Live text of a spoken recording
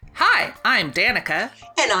Hi, I'm Danica.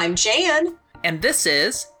 And I'm Jan. And this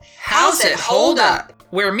is How's It Hold Up?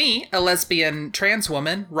 Where me, a lesbian trans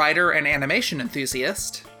woman, writer, and animation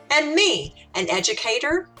enthusiast. And me, an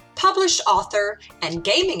educator, published author, and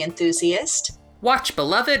gaming enthusiast. Watch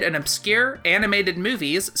beloved and obscure animated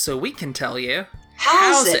movies so we can tell you,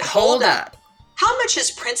 How's it hold up? How much is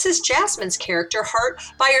Princess Jasmine's character hurt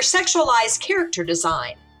by her sexualized character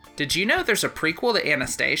design? Did you know there's a prequel to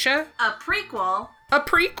Anastasia? A prequel? A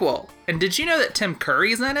prequel! And did you know that Tim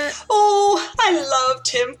Curry's in it? Oh, I love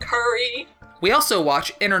Tim Curry. We also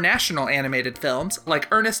watch international animated films like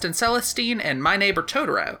Ernest and Celestine and My Neighbor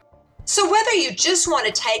Totoro. So whether you just want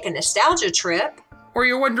to take a nostalgia trip, or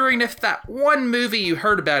you're wondering if that one movie you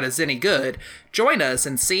heard about is any good, join us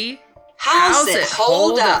and see How's It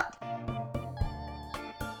Hold Up?